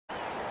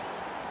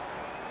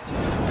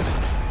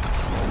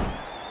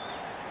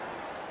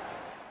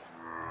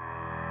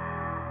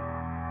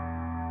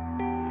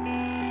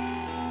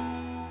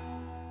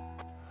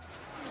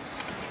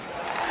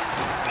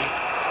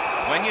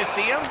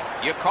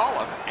call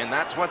them, and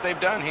that's what they've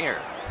done here.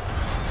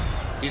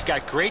 He's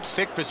got great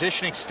stick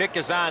positioning. Stick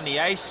is on the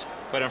ice,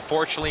 but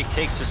unfortunately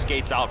takes the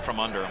skates out from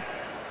under him.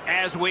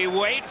 As we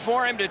wait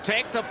for him to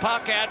take the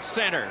puck at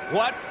center.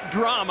 What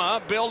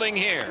drama building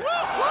here.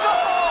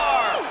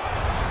 Score!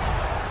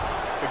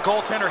 The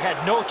goaltender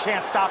had no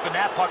chance stopping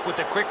that puck with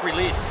the quick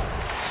release.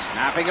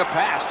 Snapping a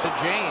pass to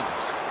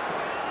James.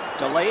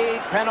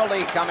 Delayed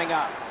penalty coming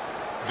up.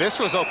 This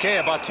was okay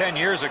about 10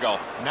 years ago.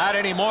 Not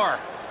anymore.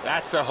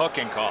 That's a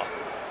hooking call.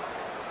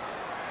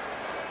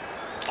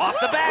 Off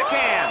the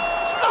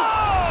backhand. Score!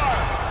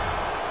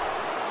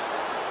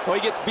 Well,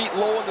 he gets beat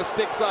low on the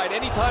stick side.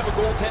 Anytime a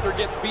goaltender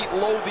gets beat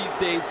low these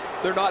days,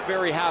 they're not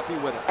very happy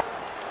with it.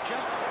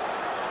 Just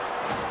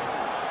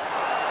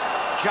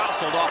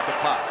jostled off the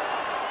puck.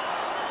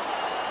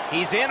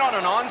 He's in on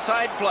an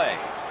onside play.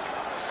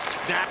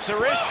 Snaps a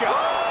wrist shot.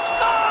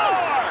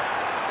 Score!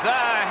 The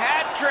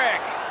hat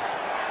trick.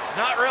 It's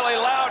not really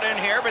loud in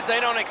here, but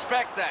they don't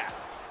expect that.